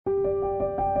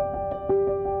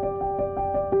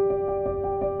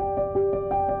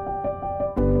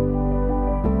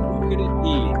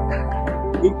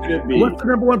Who could it be? What's the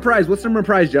number one prize? What's the number one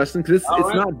prize, Justin? Because it's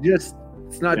right. not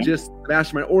just the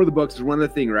mastermind or the books. There's one other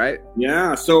thing, right?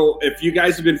 Yeah. So if you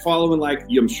guys have been following, like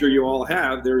I'm sure you all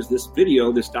have, there's this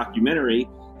video, this documentary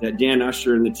that Dan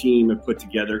Usher and the team have put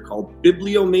together called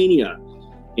Bibliomania.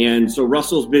 And so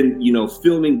Russell's been,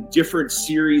 filming different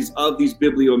series of these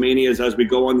bibliomanias as we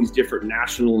go on these different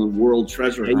national and world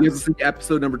treasure hunts. And you have to see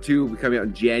episode number 2 will be coming out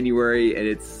in January, and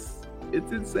it's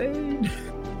insane.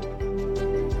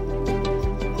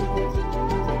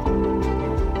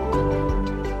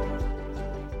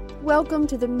 Welcome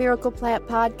to the Miracle Plant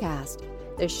Podcast,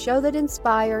 the show that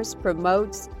inspires,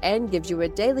 promotes, and gives you a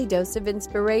daily dose of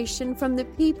inspiration from the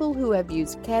people who have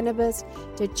used cannabis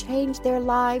to change their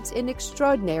lives in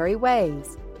extraordinary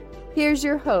ways. Here's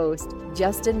your host,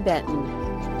 Justin Benton.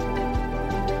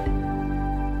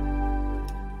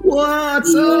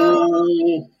 What's up?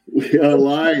 We are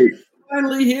live.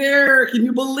 Finally here. Can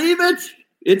you believe it?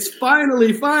 It's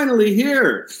finally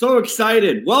here. So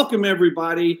excited. Welcome,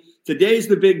 everybody. Today's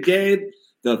the big day.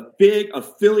 The big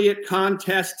affiliate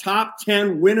contest, top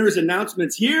 10 winners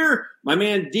announcements here. My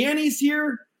man Danny's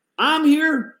here. I'm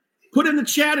here. Put in the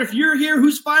chat if you're here.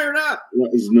 Who's fired up?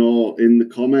 Let us know in the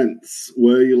comments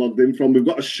where you logged in from. We've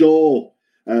got a show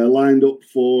lined up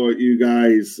for you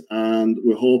guys, and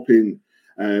we're hoping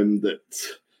that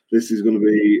this is going to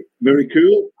be very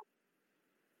cool.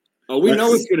 Oh, we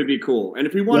know it's going to be cool. And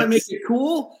if we want to make it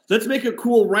cool, let's make it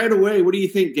cool right away. What do you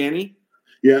think, Danny?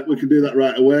 Yeah, we can do that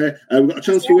right away. We've got a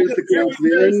chance for winners to come out to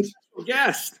the end.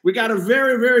 Guest. We got a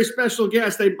very, very special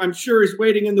guest. I'm sure he's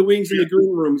waiting in the wings in the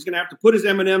green room. He's going to have to put his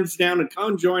M&Ms down and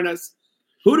come join us.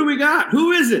 Who do we got?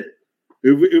 Who is it?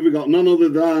 Who we got? None other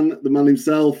than the man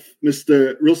himself,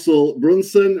 Mr. Russell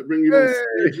Brunson. Bring him on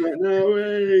stage right now.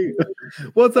 Hey.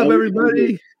 What's up,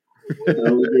 everybody? How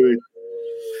are we doing?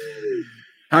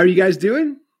 How are you guys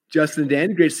doing? Justin and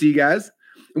Dan, great to see you guys.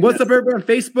 And what's up, everybody on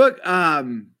Facebook?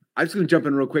 I'm just going to jump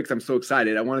in real quick because I'm so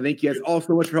excited. I want to thank you guys all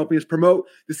so much for helping us promote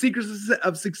the Secrets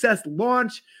of Success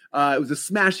launch. It was a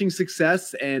smashing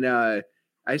success, and I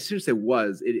should say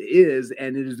it is,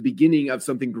 and it is the beginning of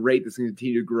something great that's going to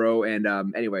continue to grow. And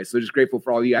anyway, so just grateful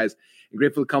for all you guys and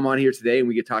grateful to come on here today, and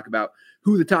we get to talk about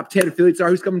who the top 10 affiliates are,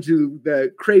 who's coming to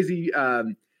the crazy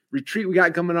retreat we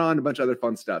got coming on, a bunch of other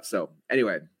fun stuff. So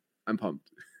anyway, I'm pumped.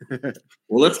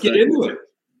 Well, let's get into it.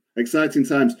 Exciting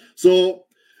times. So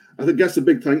I guess a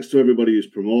big thanks to everybody who's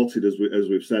promoted, as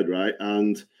we've said, right?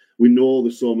 And we know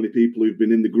there's so many people who've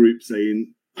been in the group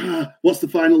saying, what's the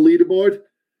final leaderboard?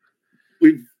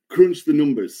 We've crunched the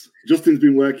numbers. Justin's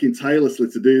been working tirelessly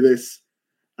to do this.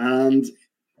 And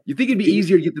you think it'd be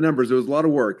easier to get the numbers. It was a lot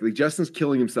of work. Like, Justin's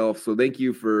killing himself. So thank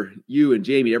you for you and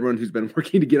Jamie, everyone who's been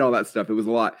working to get all that stuff. It was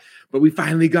a lot, but we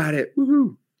finally got it.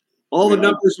 Woohoo. All the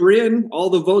numbers are in, all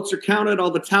the votes are counted,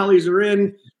 all the tallies are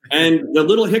in, and the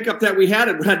little hiccup that we had,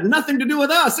 it had nothing to do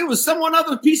with us. It was someone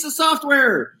other piece of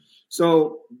software.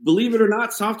 So believe it or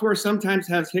not, software sometimes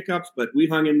has hiccups, but we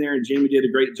hung in there, and Jamie did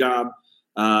a great job,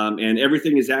 and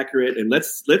everything is accurate. And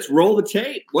let's roll the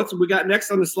tape. What's we got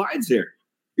next on the slides here?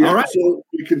 Yeah, all right, so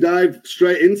we can dive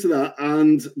straight into that,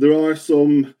 and there are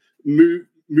some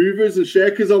movers and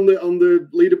shakers on the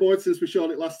leaderboard since we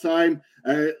showed it last time.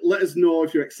 Let us know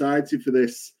if you're excited for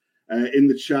this in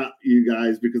the chat, you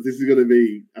guys, because this is going to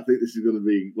be, I think this is going to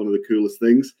be one of the coolest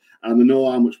things. And I know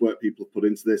how much work people have put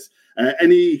into this.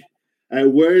 Any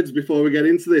words before we get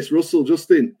into this? Russell,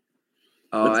 Justin?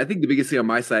 I think the biggest thing on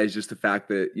my side is just the fact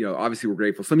that, obviously we're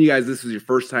grateful. Some of you guys, this was your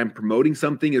first time promoting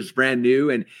something. It was brand new.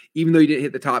 And even though you didn't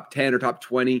hit the top 10 or top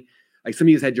 20, like some of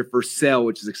you guys had your first sale,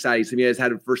 which is exciting. Some of you guys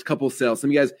had the first couple of sales. Some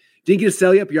of you guys didn't get a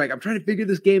sale yet, but you're like, I'm trying to figure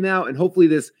this game out. And hopefully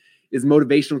this is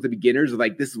motivational to beginners of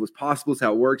like, this is what's possible, this is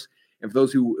how it works. And for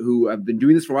those who have been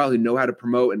doing this for a while, who know how to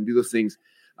promote and do those things,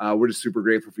 we're just super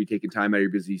grateful for you taking time out of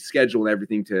your busy schedule and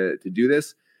everything to do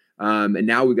this. And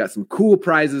now we've got some cool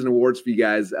prizes and awards for you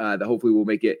guys that hopefully will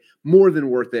make it more than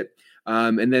worth it.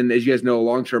 And then, as you guys know,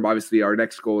 long-term, obviously, our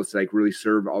next goal is to like really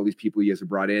serve all these people you guys have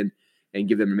brought in and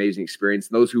give them an amazing experience.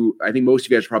 And those who, I think most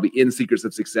of you guys are probably in Secrets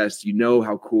of Success, you know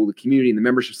how cool the community and the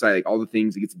membership side, like all the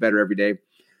things, it gets better every day.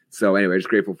 So anyway, just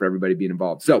grateful for everybody being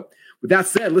involved. So with that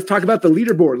said, let's talk about the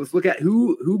leaderboard. Let's look at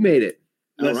who made it.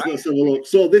 Let's have a look.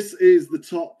 So this is the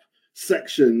top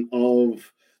section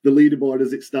of the leaderboard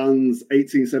as it stands: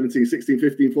 18, 17, 16,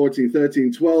 15, 14,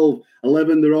 13, 12,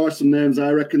 11. There are some names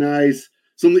I recognize,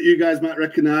 some that you guys might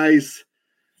recognize.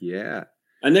 Yeah.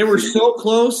 And they were so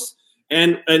close.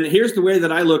 And here's the way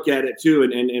that I look at it too.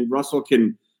 And Russell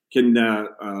can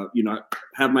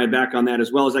have my back on that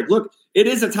as well. Is like, look, it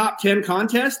is a top 10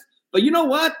 contest, but you know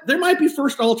what? There might be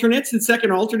first alternates and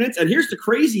second alternates. And here's the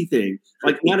crazy thing.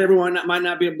 Like, not everyone might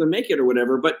not be able to make it or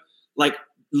whatever, but like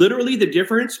literally the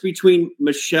difference between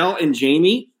Michelle and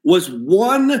Jamie was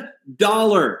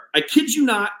 $1. I kid you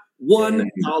not, $1.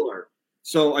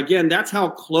 So again, that's how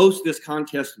close this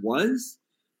contest was.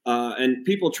 And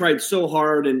people tried so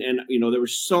hard, and there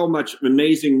was so much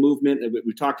amazing movement that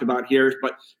we talked about here.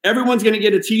 But everyone's going to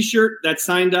get a T-shirt that's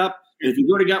signed up. And if you've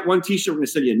already got one T-shirt, we're going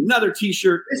to send you another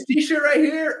T-shirt. This T-shirt right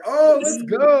here. Oh, let's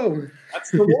go. That's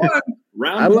the one.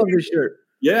 I love this shirt.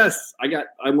 Yes,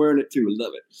 I'm wearing it too. I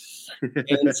love it.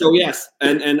 And so, yes.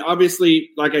 And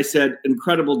obviously, like I said,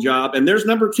 incredible job. And there's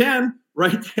number 10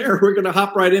 right there. We're going to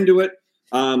hop right into it.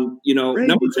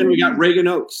 Number 10, we got Reagan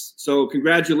Oaks. So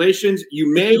congratulations.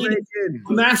 You made a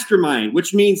mastermind,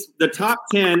 which means the top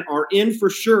 10 are in for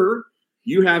sure.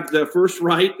 You have the first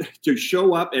right to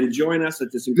show up and join us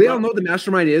at this. They don't know what the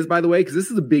mastermind is, by the way, because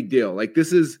this is a big deal. Like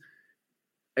this is,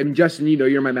 Justin,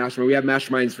 you're my mastermind. We have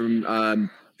masterminds from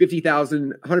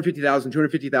 $50,000, $150,000,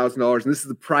 $250,000. And this is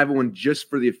the private one just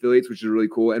for the affiliates, which is really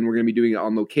cool. And we're going to be doing it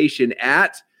on location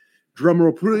at,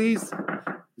 drumroll please,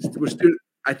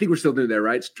 I think we're still doing there,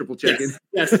 right? It's triple checking.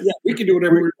 Yes. We can do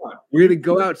whatever we want. We're going to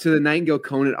go out to the Nightingale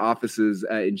Conant offices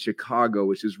in Chicago,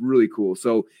 which is really cool.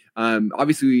 So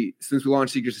obviously, since we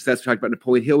launched Secret Success, we talked about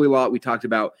Napoleon Hill a lot. We talked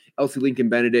about Elsie Lincoln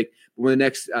Benedict. But one of the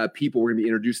next people we're going to be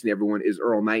introducing to everyone is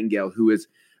Earl Nightingale, who is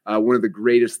one of the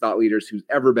greatest thought leaders who's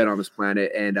ever been on this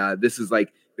planet. And this is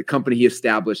like the company he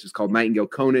established is called Nightingale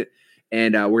Conant.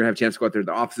 And we're going to have a chance to go out there to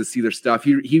the offices, see their stuff.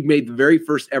 He made the very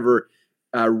first ever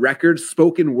record,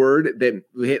 spoken word that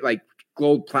hit like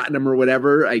gold, platinum, or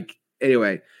whatever. Like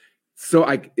anyway, so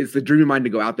it's the dream of mine to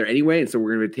go out there anyway. And so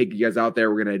we're going to take you guys out there.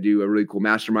 We're going to do a really cool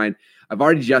mastermind. I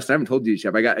haven't told you,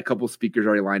 Chef. I got a couple of speakers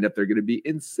already lined up. They're going to be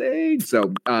insane.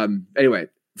 So anyway,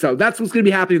 so that's what's going to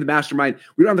be happening in the mastermind.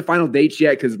 We don't have the final dates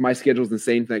yet because my schedule is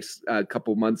insane for the next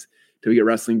couple of months till we get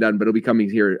wrestling done, but it'll be coming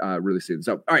here really soon.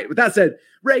 So, all right, with that said,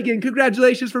 Reagan,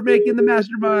 congratulations for making the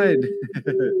mastermind.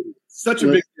 Such a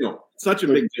big deal. Such a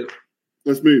big deal.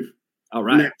 Let's move. All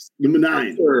right. Next, number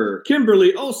 9.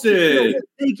 Kimberly Olsen.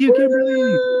 Thank you, Kimberly.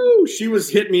 Woo! She was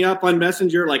hitting me up on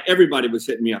Messenger. Like everybody was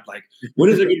hitting me up. Like, when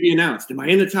is it going to be announced? Am I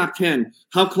in the top 10?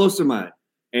 How close am I?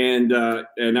 And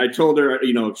I told her,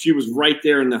 she was right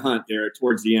there in the hunt there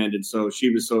towards the end. And so she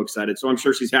was so excited. So I'm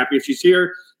sure she's happy if she's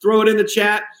here. Throw it in the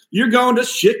chat. You're going to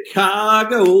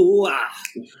Chicago.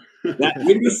 That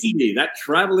Windy City, that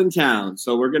traveling town.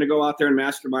 So we're going to go out there and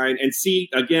mastermind and see.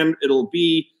 Again, it'll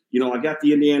be, I got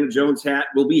the Indiana Jones hat.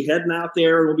 We'll be heading out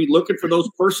there and we'll be looking for those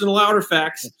personal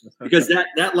artifacts because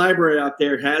that library out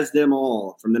there has them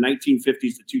all from the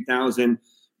 1950s to 2000.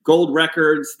 Gold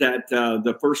records that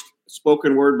the first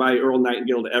spoken word by Earl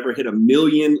Nightingale to ever hit 1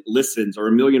 million listens or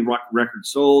 1 million records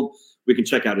sold. We can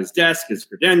check out his desk, his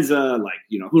credenza,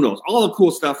 who knows, all the cool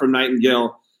stuff from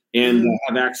Nightingale. And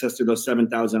have access to those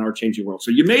 7,000 hour changing world. So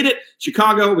you made it.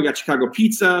 Chicago. We got Chicago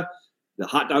pizza. The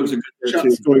hot dogs are good there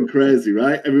Chat's too. Going crazy,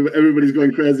 right? Everybody's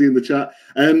going crazy in the chat.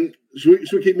 Should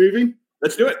we keep moving?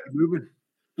 Let's do it.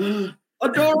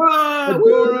 Adora!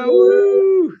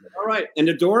 Woo! All right. And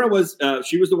Adora was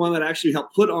she was the one that actually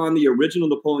helped put on the original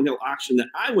Napoleon Hill auction that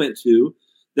I went to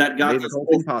that got this whole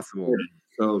thing possible.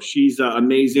 So she's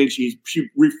amazing. She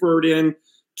referred in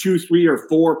 2, 3, or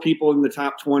 4 people in the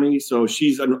top 20. So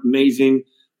she's amazing.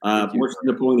 Works at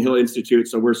the Napoleon Hill Institute.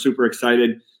 So we're super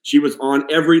excited. She was on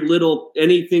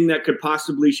anything that could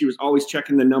possibly, she was always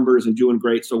checking the numbers and doing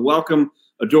great. So welcome,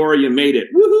 Adora. You made it.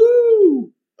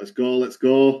 Woohoo! Let's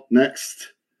go.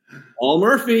 Next. Paul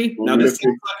Murphy. Now this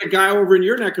sounds like a guy over in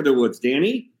your neck of the woods,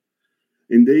 Danny.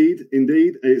 Indeed.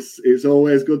 It's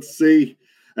always good to see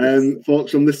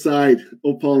folks on this side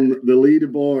up on the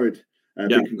leaderboard.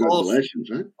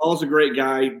 Congratulations, right? Paul's a great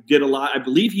guy. Did a lot. I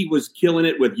believe he was killing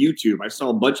it with YouTube. I saw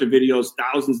a bunch of videos,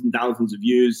 thousands and thousands of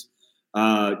views.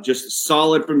 Just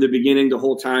solid from the beginning the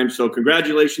whole time. So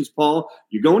congratulations, Paul.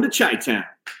 You're going to Chi-Town.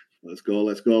 Let's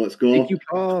go. Thank you,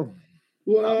 Paul.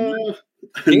 Whoa.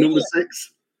 Number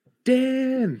 6.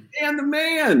 Dan the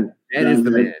man. Dan is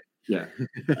the man. Yeah.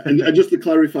 and just to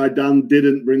clarify, Dan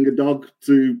didn't bring a dog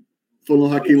to Funnel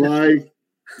Hacking Live.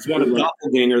 He's got a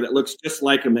doppelganger that looks just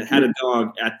like him that had a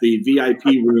dog at the VIP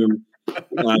room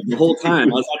the whole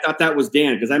time. I thought that was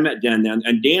Dan because I met Dan then.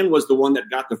 And Dan was the one that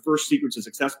got the first Secrets of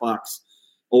Success box,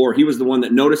 or he was the one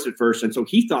that noticed it first. And so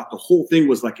he thought the whole thing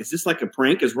was like, is this like a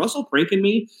prank? Is Russell pranking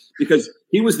me? Because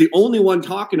he was the only one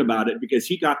talking about it because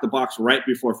he got the box right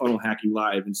before Funnel Hacking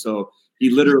Live. And so he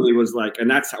literally was like,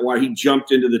 and that's why he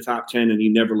jumped into the top 10 and he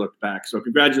never looked back. So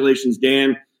congratulations,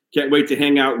 Dan. Can't wait to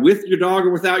hang out with your dog or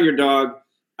without your dog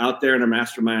out there in a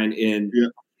mastermind in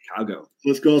Chicago.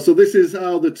 Let's go. So this is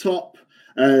how the top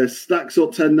stacks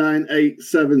up 10, 9, 8,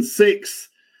 7, 6.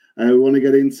 We want to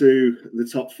get into the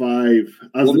top 5.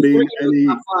 Well, before we get to the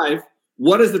top 5,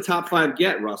 what does the top 5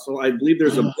 get, Russell? I believe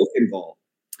there's a book involved.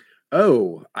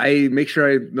 Oh, I make sure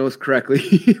I know this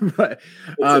correctly. But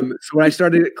so when I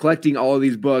started collecting all of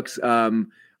these books,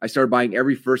 I started buying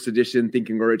every first edition Think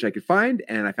and Grow Rich I could find,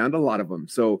 and I found a lot of them.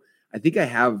 So I think I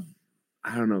have,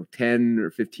 10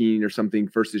 or 15 or something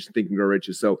first edition Think and Grow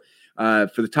Riches. So for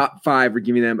the top 5, we're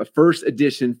giving them a first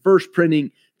edition, first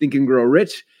printing Think and Grow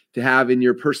Rich to have in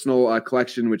your personal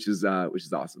collection, which is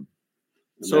awesome.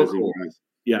 So cool.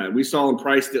 Yeah, we saw them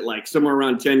priced at like somewhere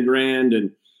around 10 grand, and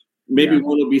maybe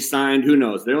one will be signed. Who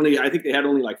knows? I think they had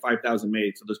only like 5,000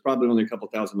 made, so there's probably only a couple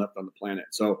thousand left on the planet.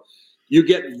 So you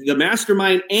get the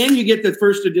mastermind and you get the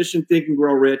first edition Think and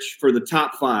Grow Rich for the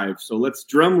top 5. So let's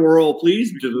drum roll,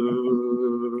 please.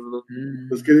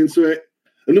 Let's get into it.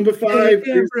 And number 5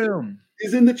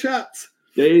 is in the chat.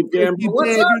 Dave Gamble.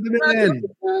 What's up, man?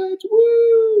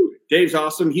 Woo! Dave's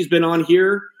awesome. He's been on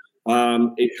here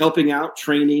helping out,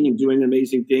 training, and doing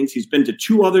amazing things. He's been to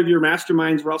 2 other of your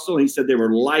masterminds, Russell, and he said they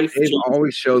were life-changing. Dave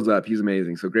always shows up. He's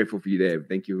amazing. So grateful for you, Dave.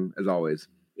 Thank you, as always.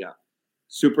 Yeah.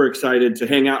 Super excited to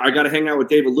hang out. I got to hang out with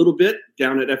Dave a little bit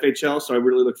down at FHL, so I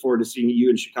really look forward to seeing you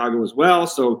in Chicago as well.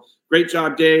 So great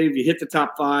job, Dave. You hit the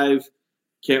top 5.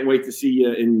 Can't wait to see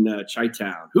you in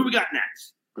Chi-Town. Who we got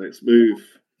next? Let's move.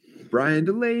 Brian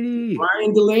Delaney.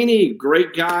 Brian Delaney,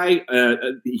 great guy.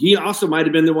 He also might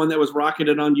have been the one that was rocking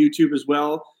it on YouTube as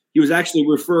well. He was actually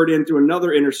referred in through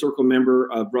another Inner Circle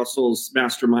member of Russell's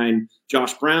mastermind,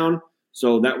 Josh Brown.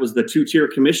 So that was the 2-tier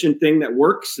commission thing that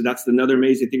works. So that's another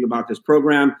amazing thing about this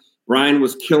program. Brian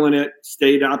was killing it,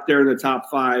 stayed out there in the top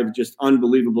 5. Just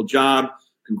unbelievable job.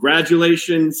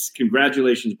 Congratulations.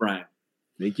 Congratulations, Brian.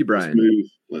 Thank you, Brian.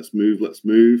 Let's move.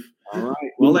 All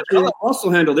right. Well, let Ella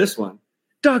also handle this one.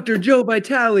 Dr. Joe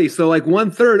Vitale. So like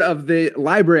 1/3 of the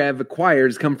library I've acquired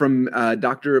has come from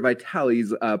Dr.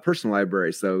 Vitale's personal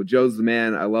library. So Joe's the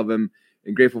man. I love him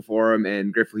and grateful for him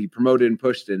and grateful he promoted and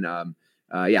pushed. And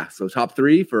so top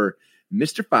 3 for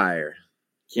Mr. Fire.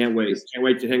 Can't wait. Can't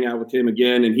wait to hang out with him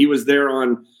again. And he was there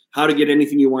on How to Get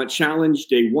Anything You Want Challenge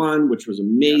Day 1, which was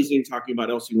amazing, talking about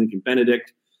Elsie Lincoln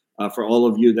Benedict. For all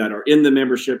of you that are in the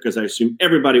membership, because I assume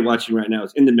everybody watching right now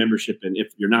is in the membership. And if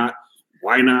you're not,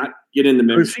 why not get in the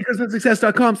membership?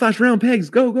 secretsofsuccess.com/roundpegs.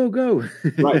 Go, go, go.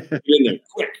 Right. Get in there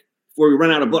quick before we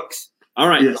run out of books. All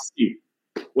right. Yes. Let's see.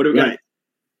 What do we got?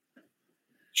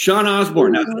 Sean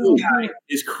Osborne. Now, this guy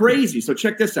is crazy. So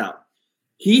check this out.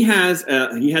 He has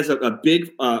a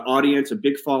big audience, a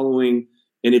big following,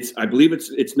 and I believe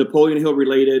it's Napoleon Hill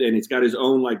related, and it's got his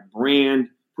own like brand,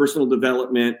 personal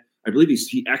development. I believe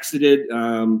he exited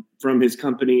from his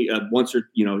company once, or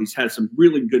he's had some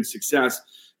really good success.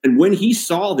 And when he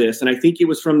saw this, and I think it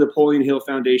was from the Napoleon Hill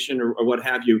Foundation or what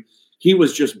have you, he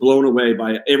was just blown away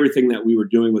by everything that we were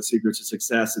doing with Secrets of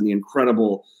Success and the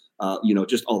incredible,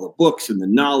 just all the books and the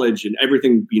knowledge and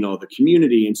everything, the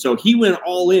community. And so he went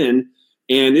all in,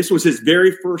 and this was his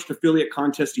very first affiliate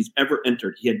contest he's ever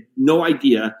entered. He had no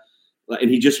idea. And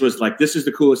he just was like, this is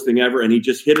the coolest thing ever. And he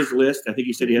just hit his list. I think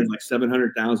he said he had like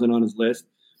 700,000 on his list.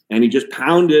 And he just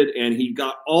pounded, and he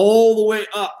got all the way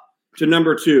up to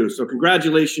number 2. So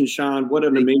congratulations, Sean. What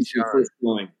an amazing first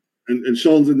going. And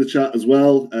Sean's in the chat as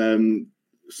well.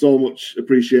 So much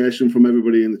appreciation from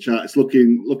everybody in the chat. It's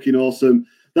looking awesome.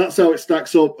 That's how it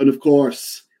stacks up. And of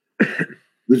course,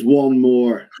 there's one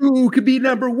more. Who could be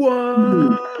number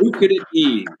 1? Who could it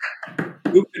be?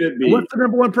 Who could it be? What's the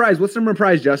number 1 prize? What's the number 1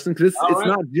 prize, Justin? Because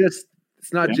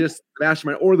it's not just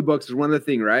Mastermind or the books. There's one other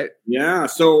thing, right? Yeah.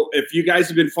 So if you guys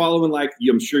have been following, like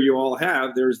I'm sure you all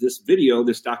have, there's this video,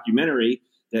 this documentary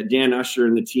that Dan Usher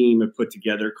and the team have put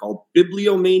together called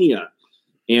Bibliomania.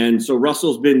 And so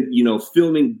Russell's been,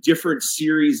 filming different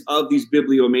series of these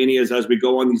Bibliomanias as we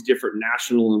go on these different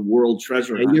national and world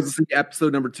treasure hunts. And you have to see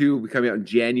episode number 2 will be coming out in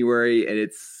January, and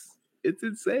it's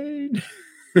insane.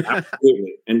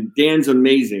 Absolutely. And Dan's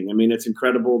amazing. I mean, it's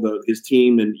incredible, his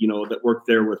team and, that worked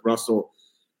there with Russell.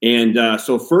 And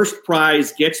so first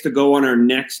prize gets to go on our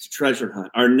next treasure hunt,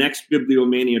 our next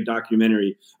Bibliomania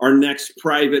documentary, our next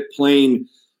private plane,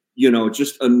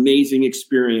 just amazing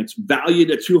experience,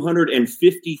 valued at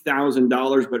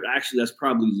 $250,000. But actually, that's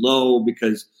probably low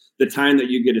because the time that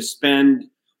you get to spend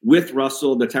with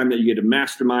Russell, the time that you get to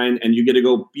mastermind, and you get to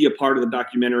go be a part of the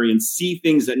documentary and see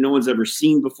things that no one's ever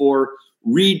seen before,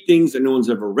 read things that no one's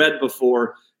ever read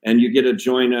before, and you get to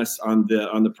join us on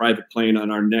the private plane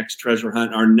on our next treasure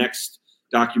hunt, our next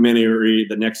documentary,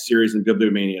 the next series in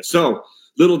Bibliomania. So,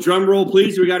 little drum roll,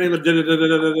 please. We got any?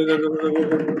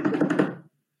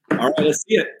 All right, let's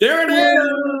see it. There it is.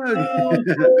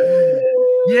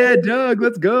 Yeah, Doug,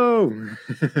 let's go.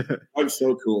 Doug's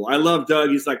so cool. I love Doug.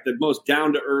 He's like the most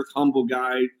down-to-earth, humble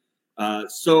guy.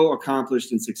 So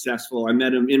accomplished and successful. I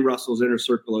met him in Russell's inner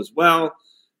circle as well.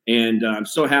 And I'm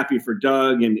so happy for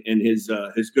Doug and his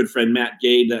good friend Matt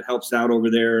Gade that helps out over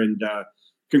there. And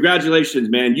congratulations,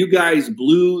 man. You guys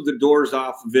blew the doors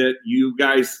off of it. You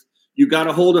got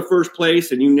a hold of first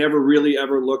place and you never really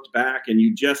ever looked back, and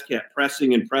you just kept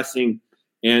pressing and pressing.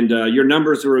 And your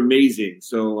numbers are amazing.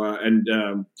 So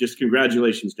just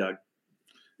congratulations, Doug.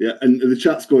 Yeah, and the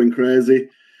chat's going crazy.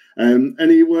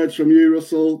 Any words from you,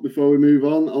 Russell, before we move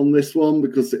on this one?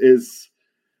 Because it is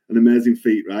an amazing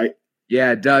feat, right?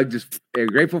 Yeah, Doug, just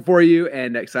grateful for you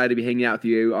and excited to be hanging out with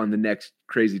you on the next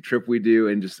crazy trip we do.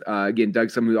 And just, again,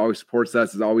 Doug, someone who always supports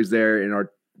us, is always there in our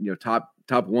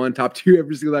top one, top two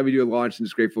every single time we do a launch. And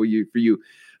just grateful for you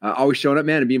always showing up,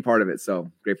 man, and being part of it. So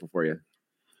grateful for you.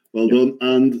 Well done.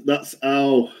 And that's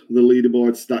how the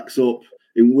leaderboard stacks up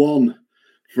in one,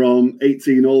 from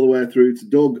 18 all the way through to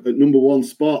Doug at number one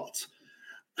spot.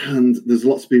 And there's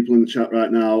lots of people in the chat right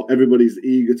now. Everybody's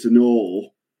eager to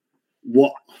know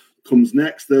what comes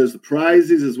next. There's the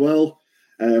prizes as well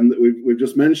that we've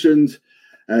just mentioned.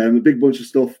 A big bunch of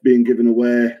stuff being given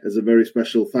away as a very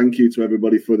special thank you to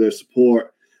everybody for their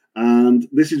support. And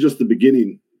this is just the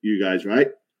beginning, you guys, right?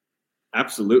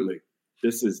 Absolutely.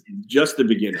 This is just the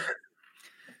beginning.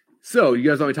 So you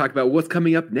guys want me to talk about what's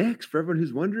coming up next for everyone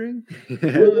who's wondering?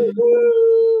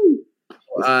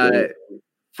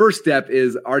 First step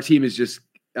is our team is just,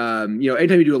 anytime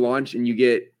you do a launch and you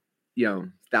get,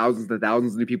 thousands and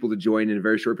thousands of new people to join in a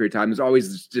very short period of time, there's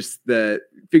always just the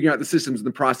figuring out the systems and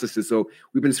the processes. So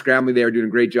we've been scrambling there, doing a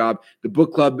great job. The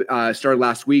book club started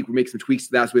last week. We're making some tweaks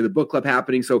to that. So we have the book club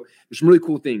happening. So there's some really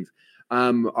cool things.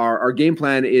 Our game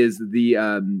plan is the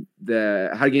How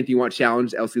to Gain Anything You Want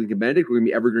Challenge, LC Lincoln Benedict. We're going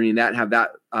to be evergreening that and have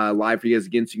that live for you guys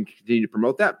again, so you can continue to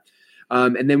promote that.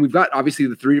 And then we've got obviously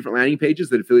the 3 different landing pages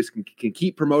that affiliates can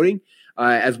keep promoting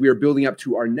as we are building up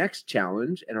to our next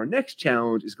challenge. And our next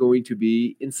challenge is going to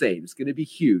be insane. It's going to be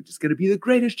huge. It's going to be the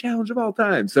greatest challenge of all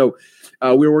time. So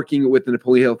we're working with the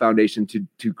Napoleon Hill Foundation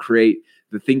to create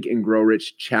the Think and Grow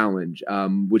Rich Challenge,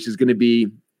 which is going to be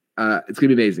it's going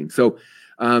to be amazing. So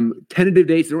tentative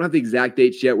dates, I don't have the exact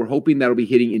dates yet. We're hoping that'll be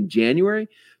hitting in January.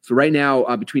 So right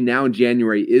now, between now and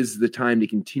January is the time to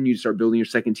continue to start building your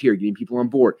second tier, getting people on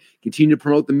board, continue to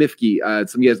promote the MIFKI.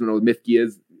 Some of you guys don't know what MIFKI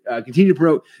is. Continue to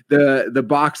promote the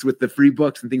box with the free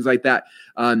books and things like that.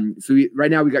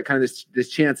 Right now we got kind of this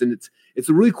chance, and it's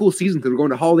a really cool season because we're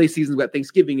going to holiday season. We've got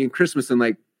Thanksgiving and Christmas, and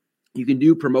like you can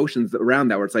do promotions around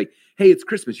that where it's like, hey, it's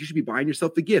Christmas. You should be buying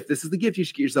yourself the gift. This is the gift you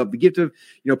should get yourself. The gift of,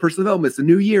 personal development. It's the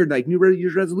new year, like new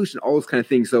year's resolution, all those kind of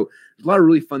things. So there's a lot of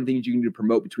really fun things you can do to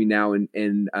promote between now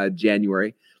and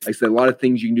January. Like I said, a lot of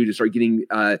things you can do to start getting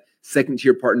second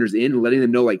tier partners in and letting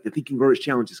them know like the Think and Grow Rich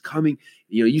Challenge is coming.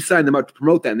 You sign them up to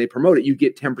promote that and they promote it. You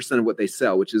get 10% of what they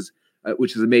sell, which is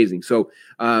amazing. So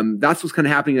that's what's kind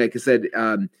of happening. Like I said,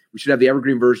 we should have the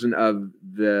evergreen version of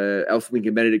the LC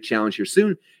Lincoln Benedict Challenge here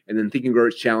soon. And then Think and Grow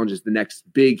Rich Challenge is the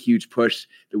next big, huge push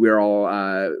that we're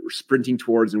all sprinting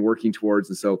towards and working towards.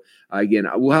 And so, again,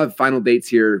 we'll have final dates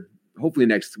here, hopefully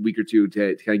next week or two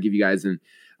to kind of give you guys and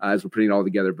as we're putting it all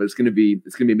together. But it's going to be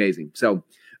amazing. So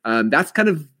that's kind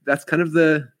of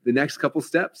the next couple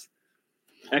steps.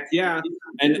 Heck yeah.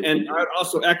 And I'd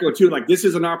also echo too, like this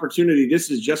is an opportunity.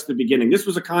 This is just the beginning. This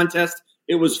was a contest.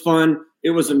 It was fun.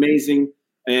 It was amazing.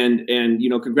 And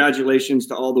congratulations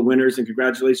to all the winners and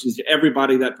congratulations to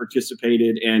everybody that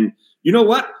participated. And you know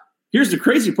what? Here's the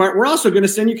crazy part. We're also going to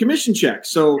send you commission checks.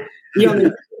 So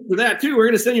for that too, we're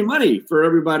going to send you money for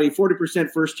everybody, 40%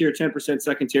 first tier, 10%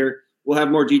 second tier. We'll have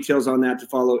more details on that to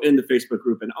follow in the Facebook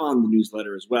group and on the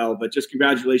newsletter as well. But just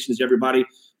congratulations to everybody.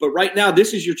 But right now,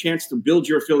 this is your chance to build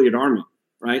your affiliate army,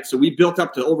 right? So we built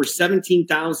up to over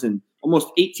 17,000, almost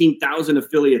 18,000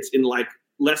 affiliates in like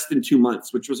less than 2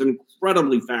 months, which was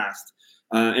incredibly fast.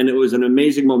 And it was an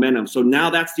amazing momentum. So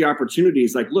now that's the opportunity.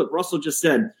 It's like, look, Russell just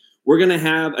said, we're going to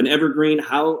have an evergreen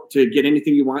How to Get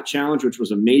Anything You Want challenge, which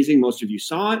was amazing. Most of you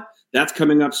saw it. That's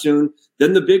coming up soon.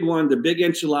 Then the big one, the big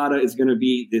enchilada is going to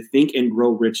be the Think and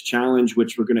Grow Rich Challenge,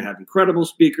 which we're going to have incredible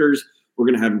speakers. We're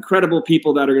going to have incredible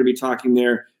people that are going to be talking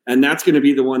there. And that's going to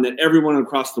be the one that everyone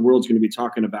across the world is going to be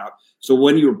talking about. So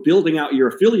when you're building out your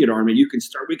affiliate army, we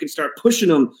can start pushing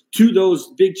them to those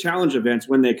big challenge events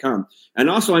when they come. And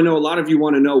also, I know a lot of you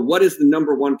want to know what is the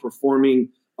number one performing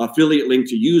affiliate link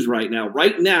to use right now.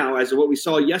 Right now, as of what we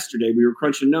saw yesterday, we were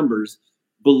crunching numbers.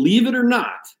 Believe it or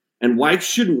not, and why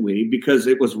shouldn't we? Because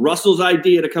it was Russell's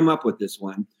idea to come up with this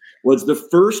one, was the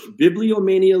first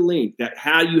Bibliomania link that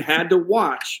you had to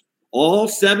watch all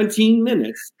 17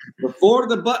 minutes before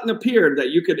the button appeared that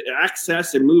you could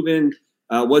access and move in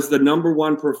was the number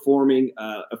one performing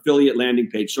affiliate landing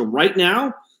page. So right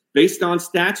now, based on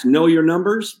stats, know your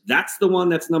numbers. That's the one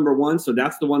that's number one. So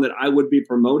that's the one that I would be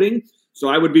promoting. So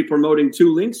I would be promoting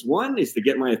 2 links. One is to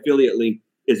get my affiliate link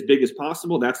as big as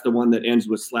possible. That's the one that ends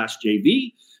with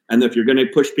 /JV. And if you're going to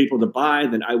push people to buy,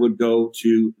 then I would go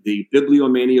to the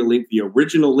Bibliomania link, the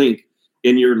original link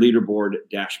in your leaderboard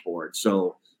dashboard.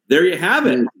 So there you have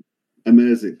it.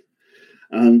 Amazing.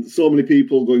 And so many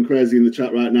people going crazy in the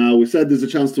chat right now. We said there's a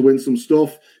chance to win some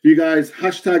stuff. You guys,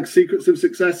 hashtag Secrets of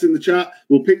Success in the chat.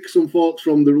 We'll pick some folks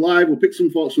from the live. We'll pick some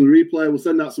folks from the replay. We'll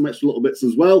send out some extra little bits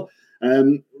as well.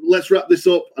 Let's wrap this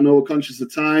up. I know we're conscious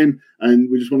of time, and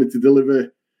we just wanted to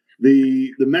deliver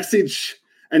the message.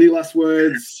 Any last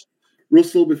words,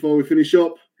 Russell, before we finish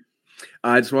up?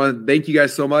 I just want to thank you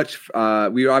guys so much.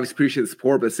 We obviously appreciate the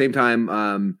support, but at the same time,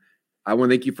 I want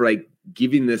to thank you for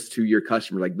giving this to your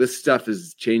customer. This stuff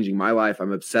is changing my life.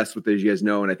 I'm obsessed with it, as you guys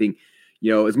know. And I think,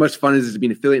 as much fun as it is to be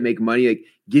an affiliate, make money,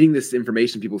 getting this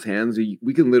information in people's hands,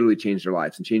 we can literally change their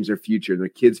lives and change their future and their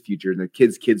kids' future and their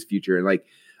kids' kids' future.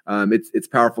 And it's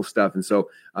powerful stuff. And so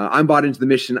I'm bought into the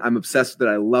mission. I'm obsessed with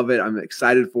it. I love it. I'm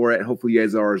excited for it. And hopefully you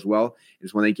guys are as well. I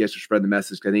just want to thank you guys for spreading the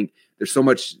message. I think there's so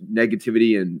much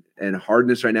negativity and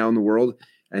hardness right now in the world.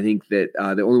 I think that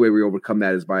the only way we overcome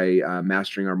that is by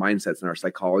mastering our mindsets and our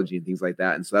psychology and things like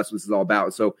that. And so that's what this is all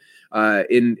about. So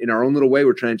in our own little way,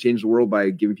 we're trying to change the world by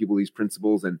giving people these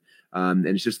principles, and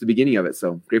it's just the beginning of it.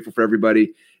 So grateful for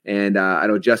everybody. And I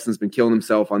know Justin's been killing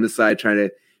himself on this side, trying to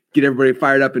get everybody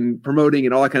fired up and promoting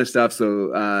and all that kind of stuff.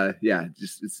 So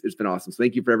it's been awesome. So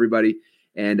thank you for everybody.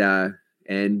 And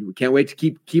we can't wait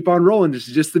to keep on rolling. This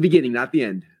is just the beginning, not the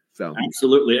end. So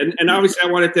absolutely. And obviously I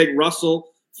want to thank Russell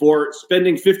for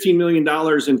spending $15 million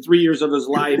in 3 years of his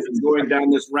life and going down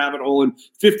this rabbit hole and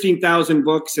 15,000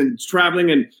 books and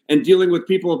traveling and dealing with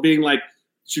people being like,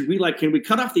 can we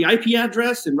cut off the IP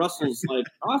address in Russell's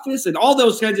office and all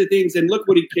those kinds of things? And look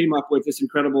what he came up with, this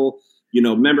incredible,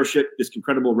 membership, this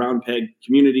incredible round peg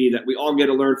community that we all get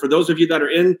to learn. For those of you that are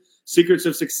in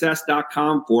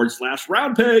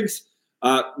secretsofsuccess.com/round pegs,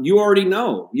 you already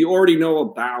know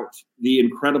about the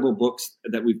incredible books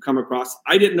that we've come across.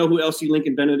 I didn't know who Elsie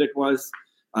Lincoln Benedict was.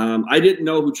 I didn't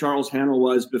know who Charles Hannell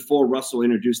was before Russell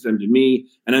introduced them to me.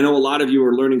 And I know a lot of you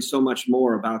are learning so much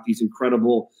more about these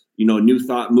incredible, new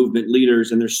thought movement leaders.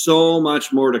 And there's so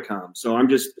much more to come. So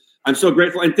I'm so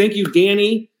grateful. And thank you,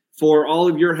 Danny, for all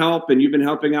of your help. And you've been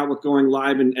helping out with going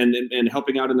live and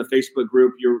helping out in the Facebook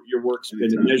group. Your work's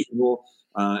been immeasurable.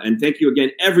 And thank you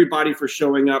again, everybody, for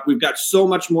showing up. We've got so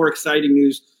much more exciting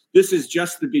news. This is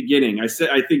just the beginning. I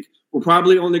think we're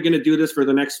probably only going to do this for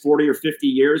the next 40 or 50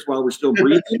 years while we're still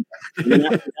breathing. And then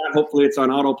after that, hopefully it's on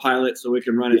autopilot so it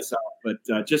can run itself. But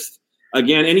just,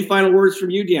 again, any final words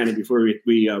from you, Deanna, before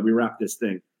we wrap this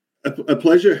thing? A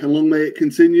pleasure, and long may it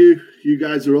continue. You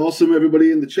guys are awesome.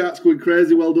 Everybody in the chat's going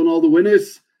crazy. Well done, all the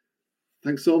winners.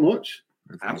 Thanks so much.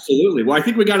 Absolutely. Well, I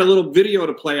think we got a little video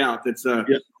to play out. That's a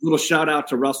little shout out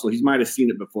to Russell. He might have seen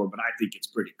it before, but I think it's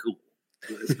pretty cool.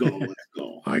 Let's go.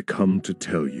 I come to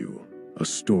tell you a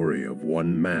story of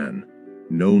one man,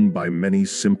 known by many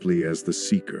simply as the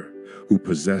Seeker, who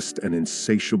possessed an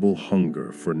insatiable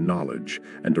hunger for knowledge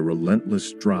and a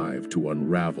relentless drive to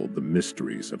unravel the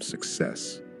mysteries of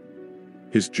success.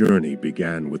 His journey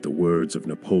began with the words of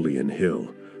Napoleon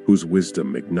Hill, whose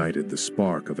wisdom ignited the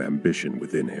spark of ambition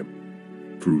within him.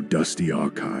 Through dusty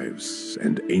archives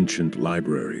and ancient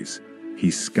libraries,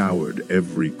 he scoured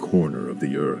every corner of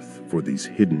the earth for these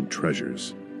hidden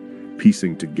treasures,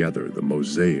 piecing together the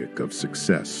mosaic of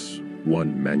success,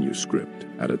 one manuscript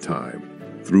at a time.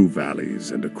 Through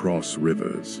valleys and across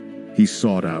rivers, he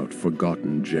sought out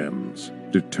forgotten gems,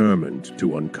 determined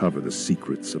to uncover the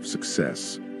secrets of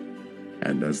success.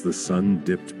 And as the sun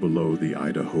dipped below the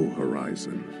Idaho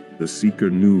horizon, the Seeker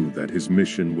knew that his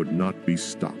mission would not be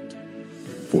stopped,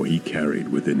 for he carried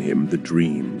within him the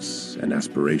dreams and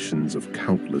aspirations of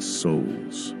countless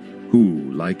souls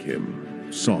who, like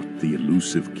him, sought the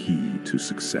elusive key to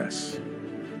success.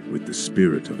 With the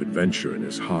spirit of adventure in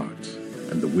his heart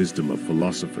and the wisdom of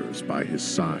philosophers by his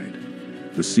side,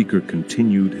 the Seeker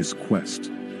continued his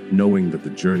quest, knowing that the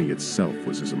journey itself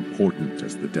was as important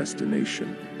as the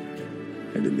destination.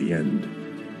 And in the end,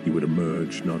 he would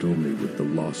emerge not only with the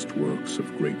lost works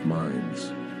of great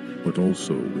minds, but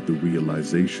also with the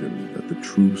realization that the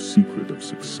true secret of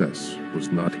success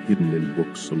was not hidden in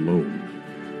books alone,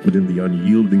 but in the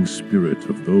unyielding spirit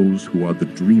of those who are the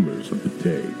dreamers of the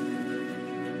day.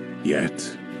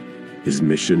 Yet, his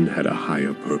mission had a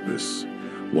higher purpose,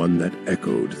 one that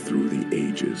echoed through the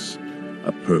ages,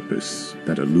 a purpose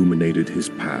that illuminated his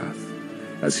path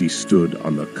as he stood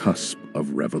on the cusp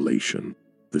of revelation.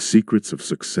 The secrets of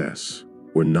success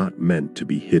were not meant to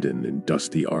be hidden in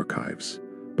dusty archives,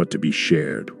 but to be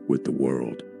shared with the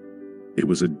world. It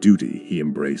was a duty he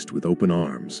embraced with open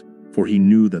arms, for he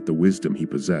knew that the wisdom he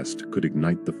possessed could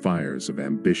ignite the fires of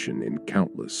ambition in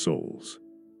countless souls.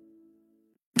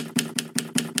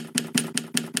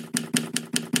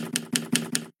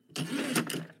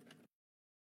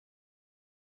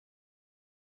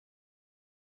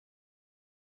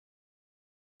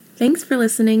 Thanks for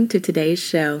listening to today's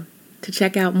show. To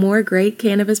check out more great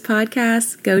cannabis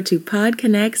podcasts, go to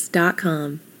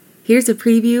podconnects.com. Here's a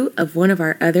preview of one of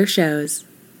our other shows.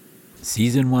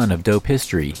 Season 1 of Dope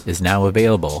History is now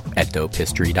available at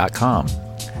dopehistory.com.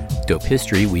 Dope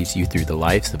History weaves you through the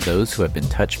lives of those who have been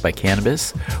touched by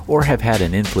cannabis or have had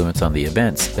an influence on the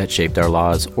events that shaped our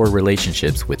laws or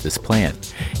relationships with this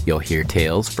plant. You'll hear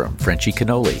tales from Frenchie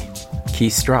Cannoli,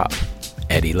 Keith Strop,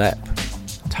 Eddie Lepp,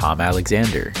 Tom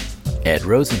Alexander, Ed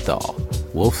Rosenthal,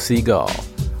 Wolf Seagal,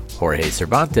 Jorge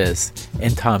Cervantes,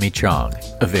 and Tommy Chong.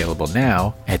 Available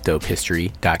now at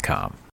dopehistory.com.